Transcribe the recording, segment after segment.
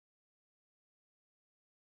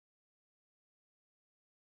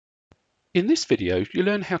In this video, you'll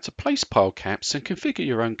learn how to place pile caps and configure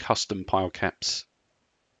your own custom pile caps.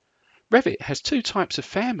 Revit has two types of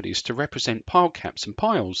families to represent pile caps and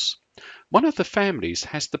piles. One of the families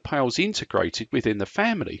has the piles integrated within the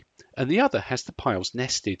family, and the other has the piles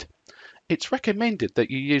nested. It's recommended that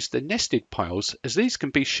you use the nested piles as these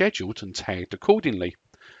can be scheduled and tagged accordingly.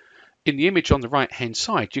 In the image on the right hand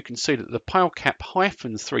side, you can see that the pile cap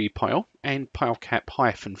 -3 pile and pile cap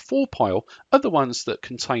 -4 pile are the ones that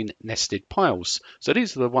contain nested piles. So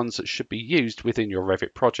these are the ones that should be used within your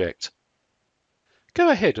Revit project. Go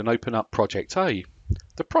ahead and open up Project A.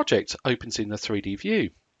 The project opens in the 3D view.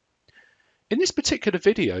 In this particular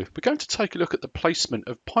video, we're going to take a look at the placement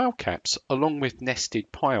of pile caps along with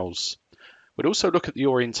nested piles. We'll also look at the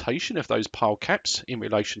orientation of those pile caps in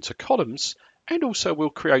relation to columns, and also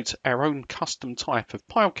we'll create our own custom type of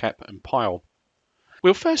pile cap and pile.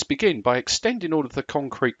 We'll first begin by extending all of the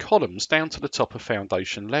concrete columns down to the top of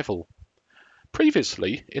foundation level.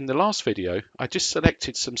 Previously, in the last video, I just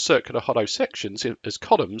selected some circular hollow sections as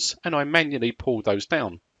columns and I manually pulled those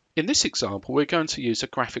down. In this example, we're going to use a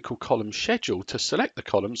graphical column schedule to select the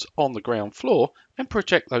columns on the ground floor and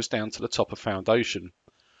project those down to the top of foundation.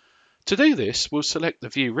 To do this, we'll select the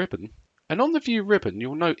View ribbon, and on the View ribbon,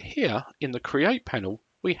 you'll note here in the Create panel,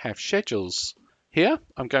 we have schedules. Here,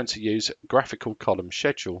 I'm going to use Graphical Column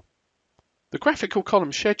Schedule. The Graphical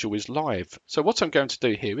Column Schedule is live, so what I'm going to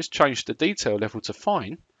do here is change the detail level to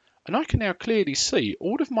Fine, and I can now clearly see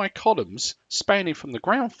all of my columns spanning from the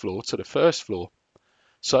ground floor to the first floor.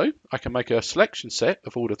 So I can make a selection set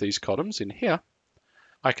of all of these columns in here.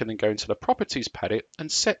 I can then go into the Properties palette and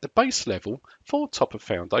set the base level for top of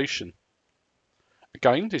foundation.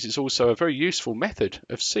 Again, this is also a very useful method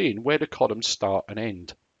of seeing where the columns start and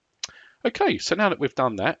end. Okay, so now that we've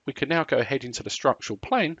done that, we can now go ahead into the structural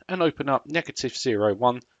plane and open up -0,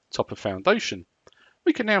 1 top of foundation.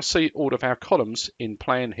 We can now see all of our columns in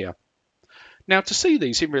plane here. Now to see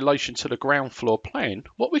these in relation to the ground floor plan,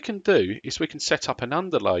 what we can do is we can set up an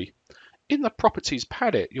underlay. In the Properties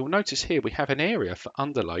palette, you'll notice here we have an area for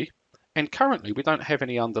underlay, and currently we don't have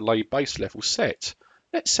any underlay base level set.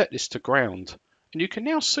 Let's set this to ground. And you can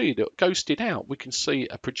now see that ghosted out, we can see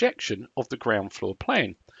a projection of the ground floor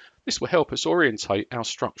plan. This will help us orientate our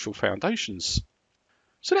structural foundations.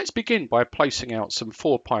 So let's begin by placing out some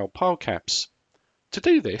 4-pile pile caps. To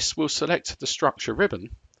do this, we'll select the Structure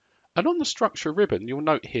ribbon, and on the Structure ribbon, you'll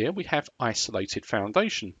note here we have Isolated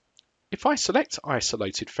Foundation. If I select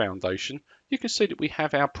Isolated Foundation, you can see that we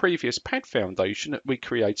have our previous pad foundation that we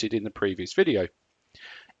created in the previous video.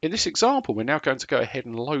 In this example, we're now going to go ahead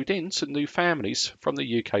and load in some new families from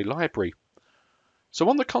the UK library. So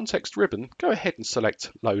on the Context ribbon, go ahead and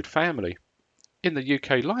select Load Family. In the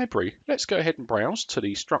UK library, let's go ahead and browse to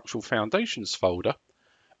the Structural Foundations folder.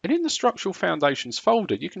 And in the Structural Foundations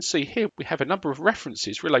folder, you can see here we have a number of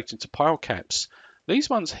references relating to pile caps. These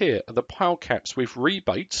ones here are the pile caps with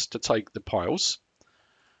rebates to take the piles.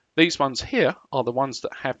 These ones here are the ones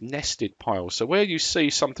that have nested piles. So where you see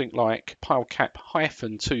something like pile cap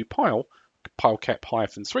 -2 pile, pile cap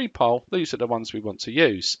 -3 pile, these are the ones we want to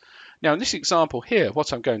use. Now in this example here,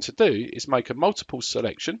 what I'm going to do is make a multiple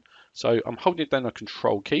selection. So I'm holding down a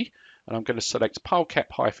control key and I'm going to select pile cap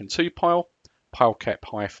 -2 pile, pile cap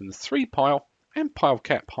 -3 pile, and pile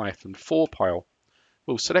cap -4 pile.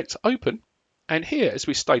 We'll select open. And here, as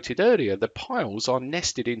we stated earlier, the piles are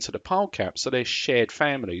nested into the pile cap, so they're shared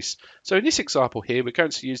families. So in this example here, we're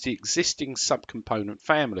going to use the existing subcomponent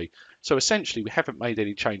family. So essentially, we haven't made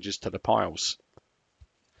any changes to the piles.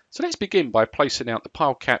 So let's begin by placing out the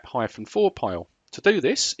pile cap -4 pile. To do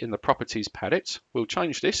this, in the Properties palette, we'll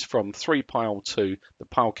change this from 3 pile to the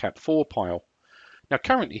pile cap 4 pile. Now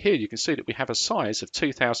currently here, you can see that we have a size of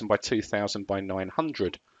 2000 by 2000 by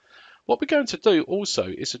 900. What we're going to do also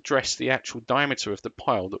is address the actual diameter of the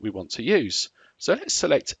pile that we want to use. So let's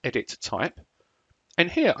select Edit Type. And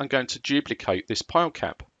here I'm going to duplicate this pile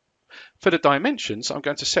cap. For the dimensions, I'm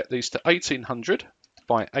going to set these to 1800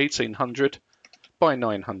 by 1800 by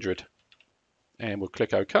 900. And we'll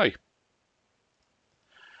click OK.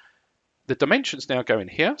 The dimensions now go in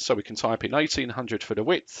here, so we can type in 1800 for the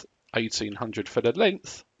width, 1800 for the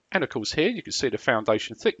length. And of course here you can see the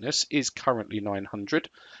foundation thickness is currently 900,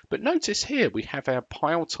 but notice here we have our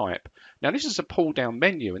pile type. Now this is a pull down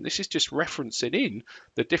menu and this is just referencing in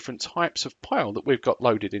the different types of pile that we've got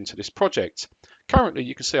loaded into this project. Currently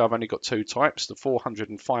you can see I've only got 2 types, the 400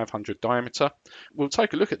 and 500 diameter. We'll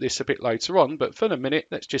take a look at this a bit later on, but for the minute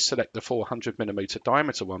let's just select the 400mm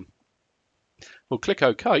diameter one. We'll click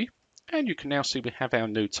OK and you can now see we have our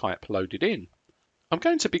new type loaded in. I'm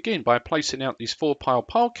going to begin by placing out these 4-pile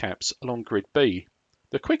pile caps along grid B.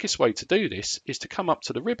 The quickest way to do this is to come up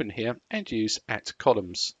to the ribbon here and use at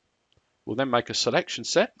columns. We'll then make a selection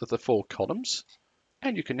set of the 4 columns,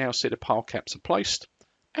 and you can now see the pile caps are placed,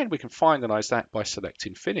 and we can finalize that by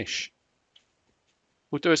selecting finish.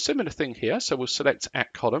 We'll do a similar thing here, so we'll select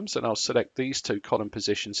at columns, and I'll select these 2 column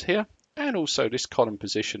positions here, and also this column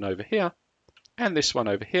position over here, and this one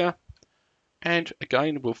over here, and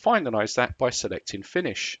again we'll finalize that by selecting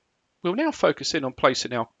finish. We'll now focus in on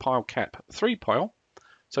placing our pile cap 3 pile.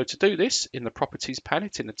 So to do this, in the properties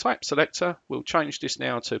palette in the type selector, we'll change this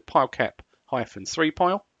now to pile cap -3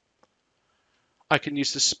 pile. I can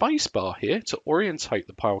use the space bar here to orientate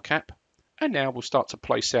the pile cap, and now we'll start to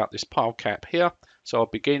place out this pile cap here. So I'll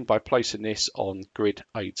begin by placing this on grid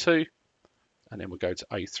A2, and then we'll go to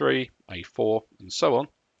A3, A4, and so on.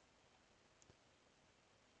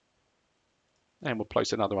 And we'll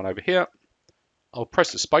place another one over here. I'll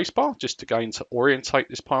press the space bar just again to orientate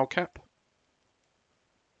this pile cap.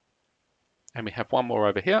 And we have one more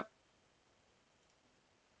over here.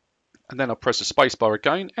 And then I'll press the space bar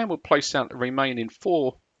again, and we'll place down the remaining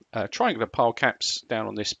 4 triangular pile caps down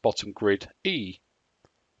on this bottom grid E.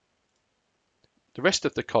 The rest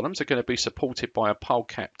of the columns are going to be supported by a pile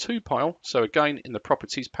cap 2 pile. So again, in the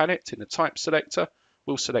properties palette in the type selector,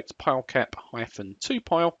 we'll select pile cap -2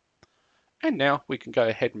 pile. And now we can go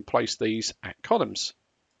ahead and place these at columns.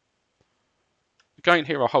 Again,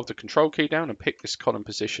 here I'll hold the control key down and pick this column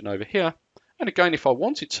position over here. And again, if I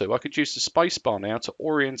wanted to, I could use the space bar now to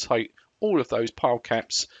orientate all of those pile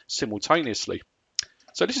caps simultaneously.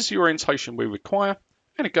 So this is the orientation we require.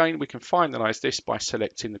 And again, we can finalize this by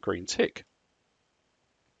selecting the green tick.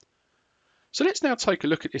 So let's now take a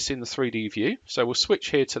look at this in the 3D view. So we'll switch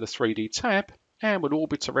here to the 3D tab, and we'll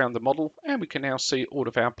orbit around the model, and we can now see all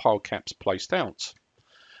of our pile caps placed out.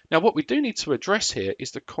 Now what we do need to address here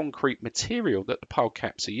is the concrete material that the pile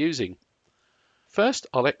caps are using. First,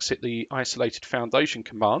 I'll exit the isolated foundation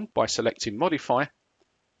command by selecting modify.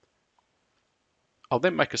 I'll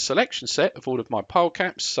then make a selection set of all of my pile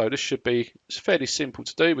caps. So this should be fairly simple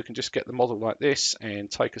to do. We can just get the model like this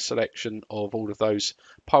and take a selection of all of those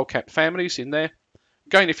pile cap families in there.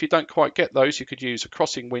 Again, if you don't quite get those, you could use a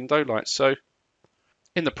crossing window like so.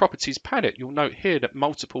 In the properties palette, you'll note here that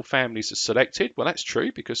multiple families are selected. Well, that's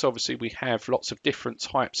true because obviously we have lots of different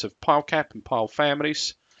types of pile cap and pile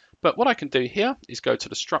families. But what I can do here is go to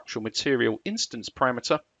the structural material instance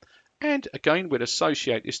parameter, and again we'll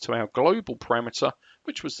associate this to our global parameter,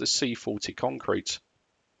 which was the C40 concrete.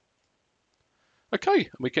 Okay,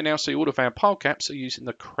 and we can now see all of our pile caps are using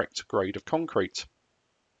the correct grade of concrete.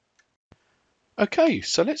 Okay,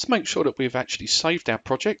 so let's make sure that we've actually saved our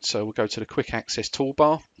project. So we'll go to the quick access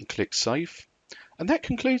toolbar and click save. And that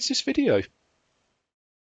concludes this video.